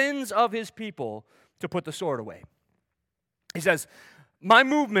the sins of his people, to put the sword away. He says, my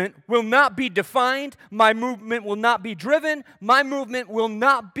movement will not be defined, my movement will not be driven, my movement will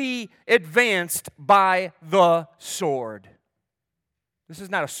not be advanced by the sword. This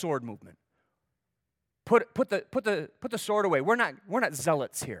is not a sword movement. Put the sword away. We're not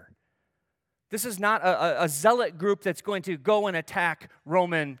zealots here. This is not a zealot group that's going to go and attack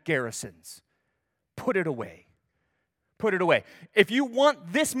Roman garrisons. Put it away. Put it away. If you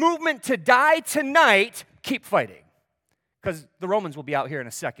want this movement to die tonight, keep fighting. Because the Romans will be out here in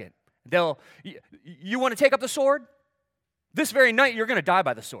a second. You want to take up the sword? This very night, you're going to die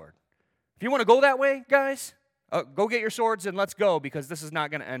by the sword. If you want to go that way, guys, go get your swords and let's go, because this is not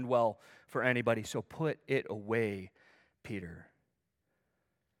going to end well for anybody. So put it away, Peter.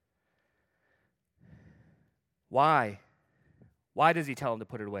 Why? Why does he tell him to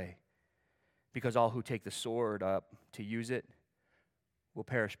put it away? Because all who take the sword up to use it will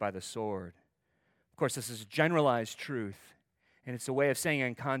perish by the sword. Of course, this is a generalized truth, and it's a way of saying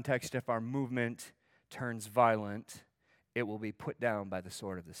in context, if our movement turns violent, it will be put down by the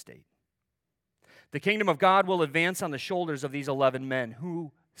sword of the state. The kingdom of God will advance on the shoulders of these 11 men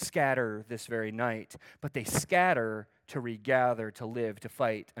who scatter this very night, but they scatter to regather, to live, to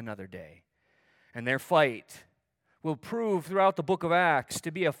fight another day. And their fight will prove throughout the book of Acts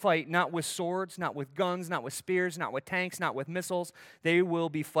to be a fight not with swords, not with guns, not with spears, not with tanks, not with missiles. They will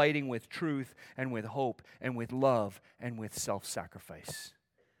be fighting with truth and with hope and with love and with self-sacrifice.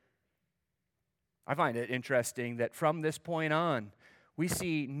 I find it interesting that from this point on, we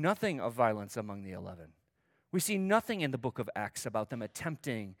see nothing of violence among the 11. We see nothing in the book of Acts about them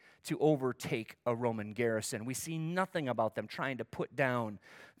attempting to overtake a Roman garrison. We see nothing about them trying to put down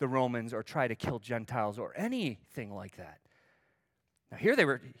the Romans or try to kill Gentiles or anything like that. Now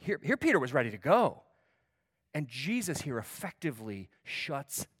here Peter was ready to go. And Jesus here effectively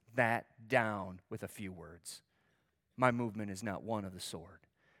shuts that down with a few words. My movement is not one of the sword.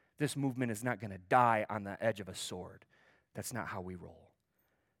 This movement is not going to die on the edge of a sword. That's not how we roll.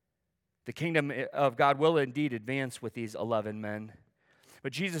 The kingdom of God will indeed advance with these 11 men.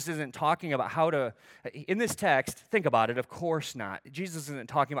 But Jesus isn't talking about how to, in this text, think about it, of course not. Jesus isn't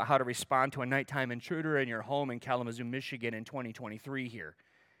talking about how to respond to a nighttime intruder in your home in Kalamazoo, Michigan in 2023 here.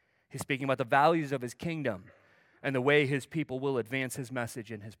 He's speaking about the values of his kingdom and the way his people will advance his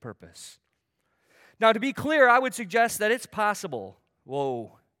message and his purpose. Now, to be clear, I would suggest that it's possible.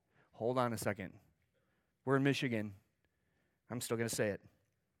 Whoa, hold on a second. We're in Michigan. I'm still going to say it.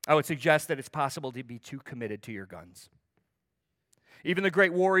 I would suggest that it's possible to be too committed to your guns. Even the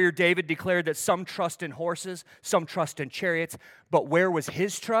great warrior David declared that some trust in horses, some trust in chariots, but where was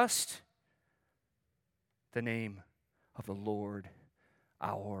his trust? The name of the Lord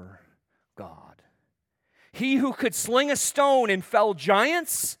our God. He who could sling a stone and fell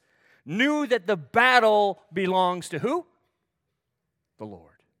giants knew that the battle belongs to who? The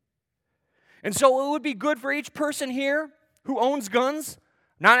Lord. And so it would be good for each person here who owns guns.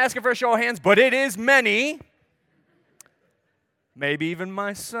 Not asking for a show of hands, but it is many. Maybe even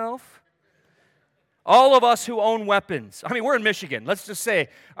myself. All of us who own weapons. I mean, we're in Michigan. Let's just say,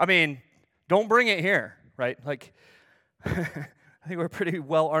 don't bring it here, right? Like, I think we're a pretty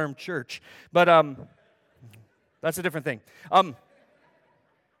well-armed church. But that's a different thing.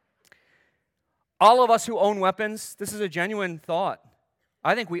 All of us who own weapons, this is a genuine thought.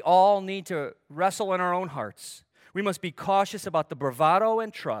 I think we all need to wrestle in our own hearts. We must be cautious about the bravado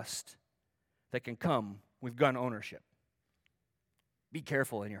and trust that can come with gun ownership. Be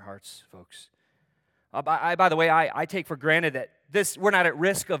careful in your hearts, folks. By the way, I take for granted that we're not at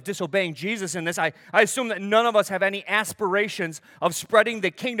risk of disobeying Jesus in this. I assume that none of us have any aspirations of spreading the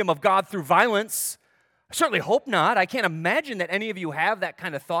kingdom of God through violence. I certainly hope not. I can't imagine that any of you have that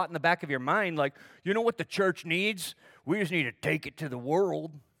kind of thought in the back of your mind, like, you know what the church needs? We just need to take it to the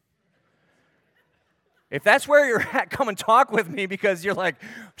world. If that's where you're at, come and talk with me, because you're like,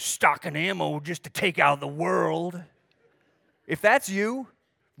 stocking ammo just to take out the world. If that's you,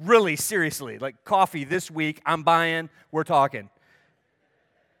 really, seriously, like coffee this week, I'm buying, we're talking.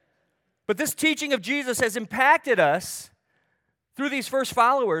 But this teaching of Jesus has impacted us through these first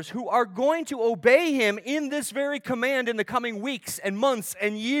followers who are going to obey him in this very command in the coming weeks and months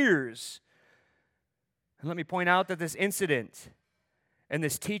and years. And let me point out that this incident and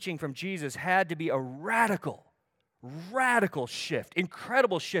this teaching from Jesus had to be a radical shift,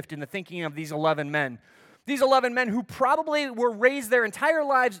 incredible shift in the thinking of these 11 men. These 11 men who probably were raised their entire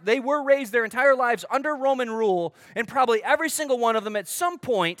lives under Roman rule, and probably every single one of them at some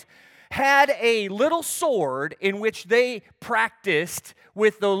point had a little sword in which they practiced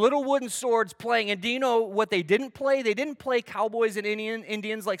with the little wooden swords playing. And do you know what they didn't play? They didn't play cowboys and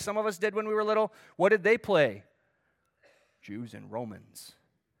Indians like some of us did when we were little. What did they play? Jews and Romans.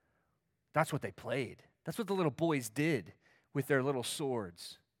 That's what they played. That's what the little boys did with their little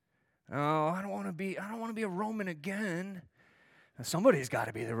swords. Oh, I don't want to be a Roman again. Now, somebody's got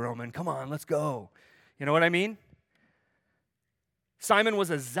to be the Roman. Come on, let's go. You know what I mean? Simon was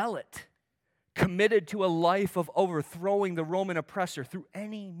a zealot, committed to a life of overthrowing the Roman oppressor through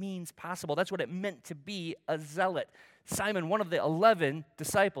any means possible. That's what it meant to be a zealot. Simon, one of the 11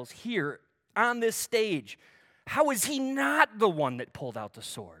 disciples here on this stage, how is he not the one that pulled out the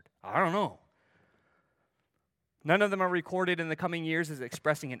sword? I don't know. None of them are recorded in the coming years as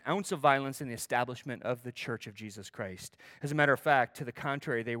expressing an ounce of violence in the establishment of the Church of Jesus Christ. As a matter of fact, to the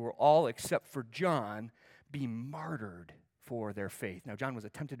contrary, they were all, except for John, be martyred for their faith. Now, John was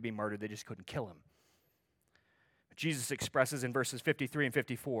attempted to be martyred, they just couldn't kill him. Jesus expresses in verses 53 and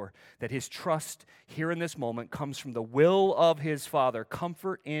 54 that his trust here in this moment comes from the will of his Father,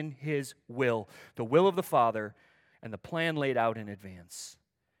 comfort in his will, the will of the Father, and the plan laid out in advance.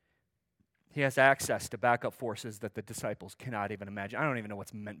 He has access to backup forces that the disciples cannot even imagine. I don't even know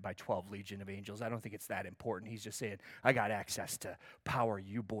what's meant by 12 legion of angels. I don't think it's that important. He's just saying, I got access to power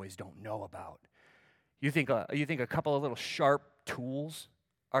you boys don't know about. You think a couple of little sharp tools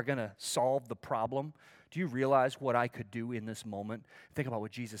are going to solve the problem? Do you realize what I could do in this moment? Think about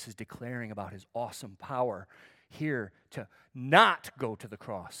what Jesus is declaring about his awesome power here to not go to the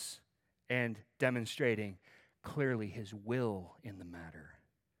cross and demonstrating clearly his will in the matter.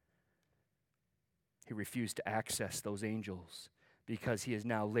 He refused to access those angels because he is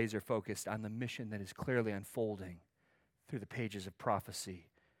now laser focused on the mission that is clearly unfolding through the pages of prophecy.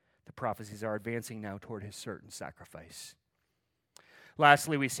 The prophecies are advancing now toward his certain sacrifice.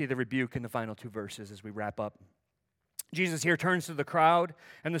 Lastly, we see the rebuke in the final two verses as we wrap up. Jesus here turns to the crowd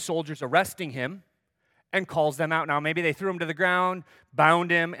and the soldiers arresting him and calls them out. Now, maybe they threw him to the ground,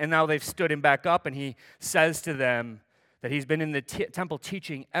 bound him, and now they've stood him back up, and he says to them that he's been in the temple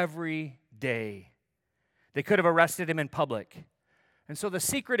teaching every day. They could have arrested him in public. And so the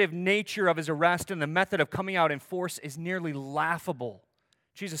secretive nature of his arrest and the method of coming out in force is nearly laughable.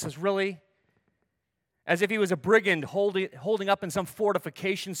 Jesus says, really? As if he was a brigand holding up in some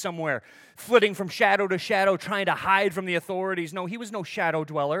fortification somewhere, flitting from shadow to shadow, trying to hide from the authorities. No, he was no shadow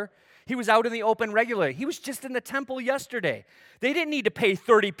dweller. He was out in the open regularly. He was just in the temple yesterday. They didn't need to pay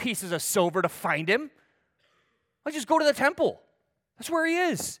 30 pieces of silver to find him. Let's just go to the temple. That's where he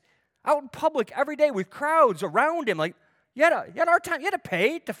is. Out in public every day with crowds around him. Like, you had to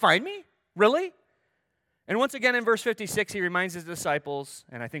pay to find me? Really? And once again in verse 56, he reminds his disciples,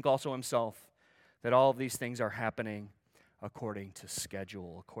 and I think also himself, that all of these things are happening according to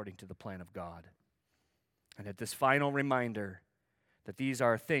schedule, according to the plan of God. And at this final reminder that these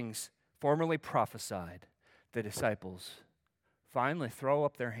are things formerly prophesied, the disciples finally throw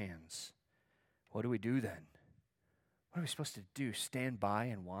up their hands. What do we do then? What are we supposed to do? Stand by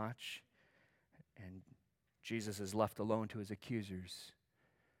and watch? And Jesus is left alone to his accusers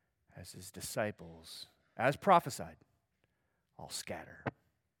as his disciples, as prophesied, all scatter.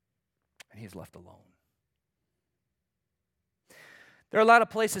 And he is left alone. There are a lot of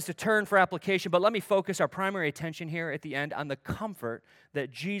places to turn for application, but let me focus our primary attention here at the end on the comfort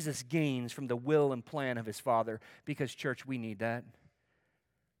that Jesus gains from the will and plan of his Father, because, church, we need that.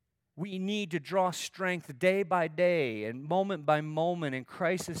 We need to draw strength day by day and moment by moment and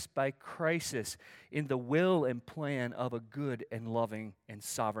crisis by crisis in the will and plan of a good and loving and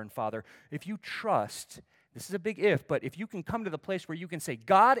sovereign Father. If you trust, this is a big if, but if you can come to the place where you can say,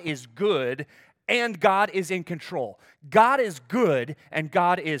 God is good and God is in control, God is good and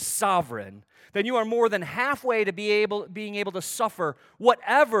God is sovereign, then you are more than halfway to being able to suffer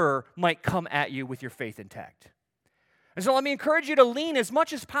whatever might come at you with your faith intact. And so let me encourage you to lean as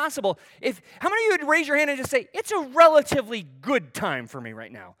much as possible. How many of you would raise your hand and just say, it's a relatively good time for me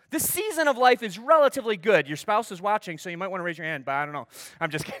right now? This season of life is relatively good. Your spouse is watching, so you might want to raise your hand, but I don't know. I'm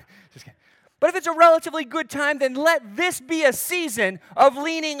just kidding. But if it's a relatively good time, then let this be a season of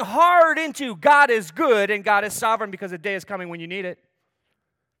leaning hard into God is good and God is sovereign, because a day is coming when you need it.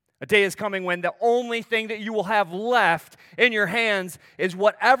 A day is coming when the only thing that you will have left in your hands is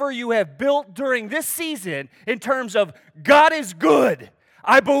whatever you have built during this season in terms of God is good.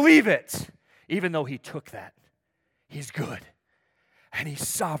 I believe it. Even though He took that. He's good. And He's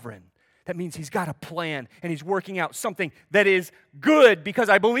sovereign. That means He's got a plan and He's working out something that is good because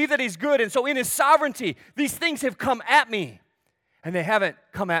I believe that He's good. And so in His sovereignty, these things have come at me. And they haven't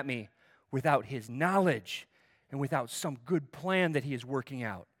come at me without His knowledge and without some good plan that He is working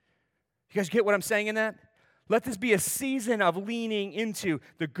out. You guys get what I'm saying in that? Let this be a season of leaning into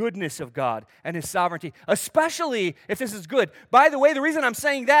the goodness of God and His sovereignty, especially if this is good. By the way, the reason I'm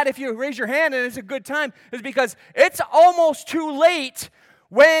saying that, if you raise your hand and it's a good time, is because it's almost too late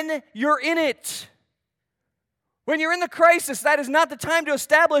when you're in it. When you're in the crisis, that is not the time to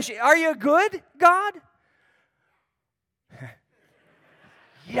establish, are you good, God?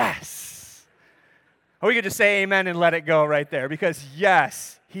 Yes. Or we could just say amen and let it go right there, because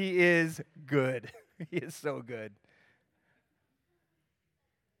yes, He is good. He is so good.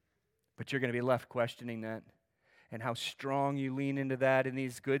 But you're going to be left questioning that. And how strong you lean into that in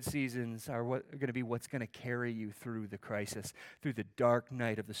these good seasons are going to be what's going to carry you through the crisis, through the dark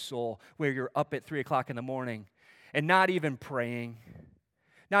night of the soul, where you're up at 3 o'clock in the morning and not even praying,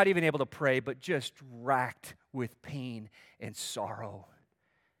 not even able to pray, but just racked with pain and sorrow.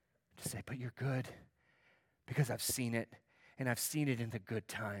 To say, but you're good because I've seen it. And I've seen it in the good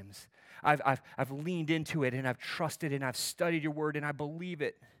times. I've leaned into it, and I've trusted, and I've studied your word, and I believe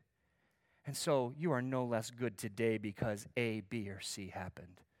it. And so you are no less good today because A, B, or C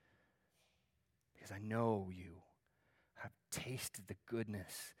happened. Because I know you. I've tasted the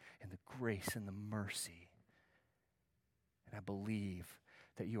goodness and the grace and the mercy. And I believe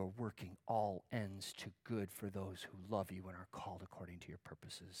that you are working all ends to good for those who love you and are called according to your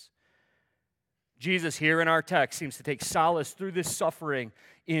purposes. Jesus here in our text seems to take solace through this suffering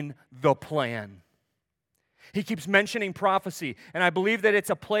in the plan. He keeps mentioning prophecy, and I believe that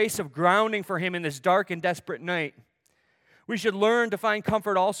it's a place of grounding for him in this dark and desperate night. We should learn to find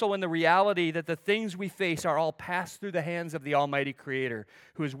comfort also in the reality that the things we face are all passed through the hands of the Almighty Creator,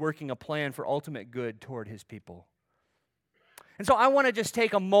 who is working a plan for ultimate good toward His people. And so I want to just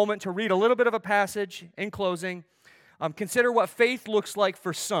take a moment to read a little bit of a passage in closing. Consider what faith looks like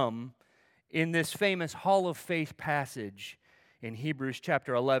for some in this famous Hall of Faith passage in Hebrews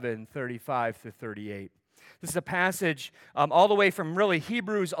chapter 11, 35 through 38. This is a passage all the way from really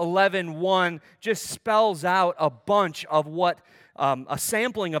Hebrews 11:1, just spells out a bunch of what, a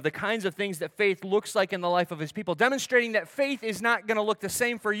sampling of the kinds of things that faith looks like in the life of His people, demonstrating that faith is not going to look the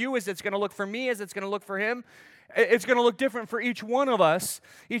same for you as it's going to look for me, as it's going to look for him. It's going to look different for each one of us.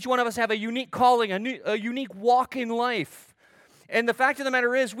 Each one of us have a unique calling, a unique walk in life. And the fact of the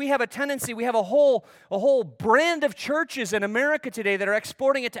matter is, we have a tendency, we have a whole brand of churches in America today that are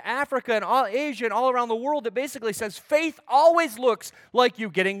exporting it to Africa and all Asia and all around the world that basically says faith always looks like you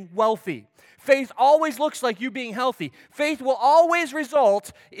getting wealthy. Faith always looks like you being healthy. Faith will always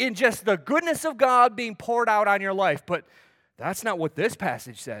result in just the goodness of God being poured out on your life. But that's not what this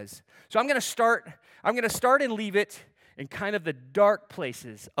passage says. So I'm going to start and leave it in kind of the dark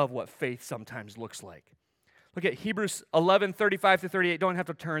places of what faith sometimes looks like. Look at Hebrews 11, 35 to 38. Don't have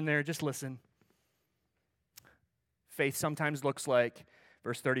to turn there, just listen. Faith sometimes looks like,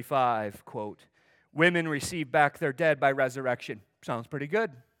 verse 35, quote, women receive back their dead by resurrection. Sounds pretty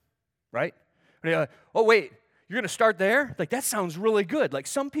good, right? Oh, wait, you're going to start there? Like, that sounds really good. Like,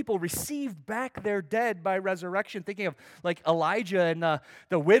 some people received back their dead by resurrection, thinking of, like, Elijah and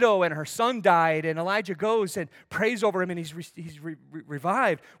the widow and her son died, and Elijah goes and prays over him, and he's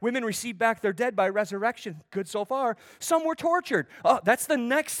revived. Women received back their dead by resurrection. Good so far. Some were tortured. Oh, that's the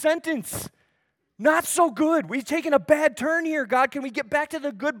next sentence. Not so good. We've taken a bad turn here, God. Can we get back to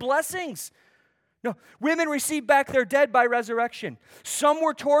the good blessings? No, women received back their dead by resurrection. Some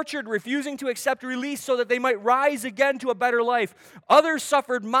were tortured, refusing to accept release so that they might rise again to a better life. Others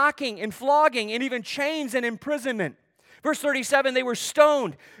suffered mocking and flogging and even chains and imprisonment. Verse 37, they were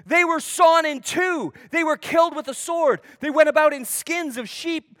stoned. They were sawn in two. They were killed with a sword. They went about in skins of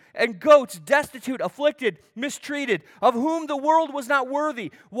sheep and goats, destitute, afflicted, mistreated, of whom the world was not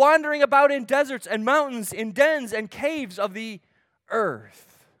worthy, wandering about in deserts and mountains, in dens and caves of the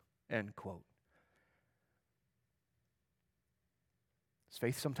earth. End quote. Does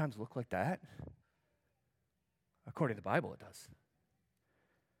faith sometimes look like that? According to the Bible, it does.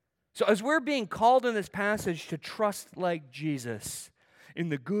 So as we're being called in this passage to trust like Jesus in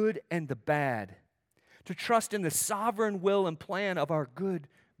the good and the bad, to trust in the sovereign will and plan of our good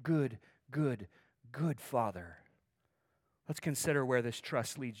Father, let's consider where this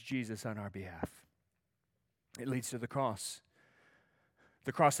trust leads Jesus on our behalf. It leads to the cross.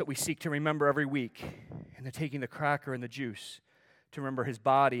 The cross that we seek to remember every week, and the taking the cracker and the juice to remember his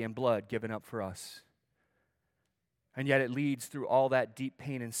body and blood given up for us. And yet it leads through all that deep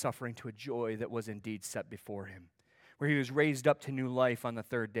pain and suffering to a joy that was indeed set before him, where he was raised up to new life on the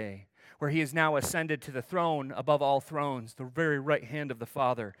third day, where he is now ascended to the throne above all thrones, the very right hand of the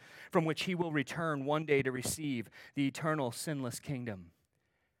Father, from which he will return one day to receive the eternal sinless kingdom.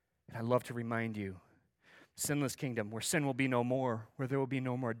 And I love to remind you, sinless kingdom, where sin will be no more, where there will be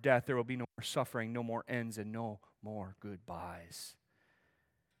no more death, there will be no more suffering, no more ends, and no more goodbyes.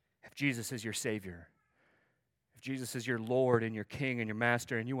 If Jesus is your Savior, if Jesus is your Lord and your King and your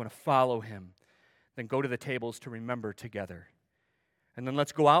Master, and you want to follow him, then go to the tables to remember together. And then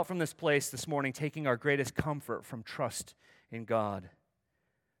let's go out from this place this morning taking our greatest comfort from trust in God.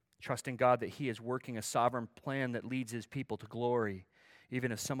 Trust in God that he is working a sovereign plan that leads his people to glory,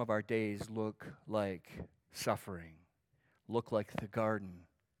 even if some of our days look like suffering, look like the garden,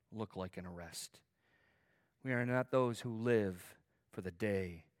 look like an arrest. We are not those who live for the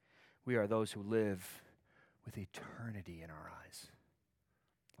day. We are those who live with eternity in our eyes.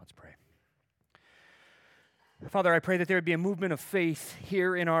 Let's pray. Father, I pray that there would be a movement of faith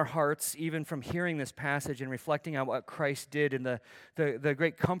here in our hearts, even from hearing this passage and reflecting on what Christ did and the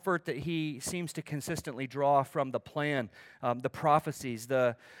great comfort that he seems to consistently draw from the plan, the prophecies,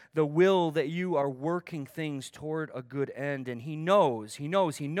 the will that you are working things toward a good end. And he knows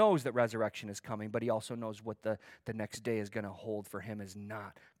that resurrection is coming, but he also knows what the next day is going to hold for him is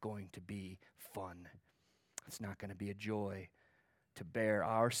not going to be fun. It's not going to be a joy to bear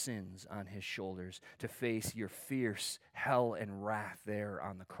our sins on his shoulders, to face your fierce hell and wrath there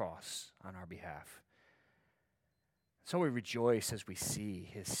on the cross on our behalf. So we rejoice as we see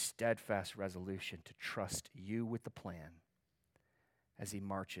his steadfast resolution to trust you with the plan as he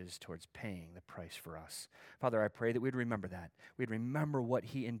marches towards paying the price for us. Father, I pray that we'd remember that. We'd remember what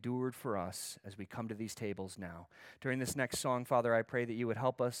he endured for us as we come to these tables now. During this next song, Father, I pray that you would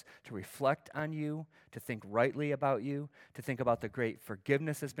help us to reflect on you, to think rightly about you, to think about the great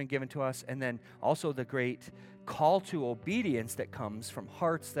forgiveness that's been given to us, and then also the great call to obedience that comes from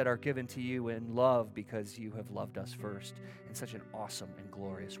hearts that are given to you in love because you have loved us first in such an awesome and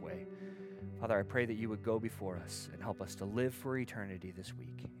glorious way. Father, I pray that you would go before us and help us to live for eternity this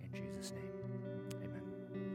week. In Jesus' name.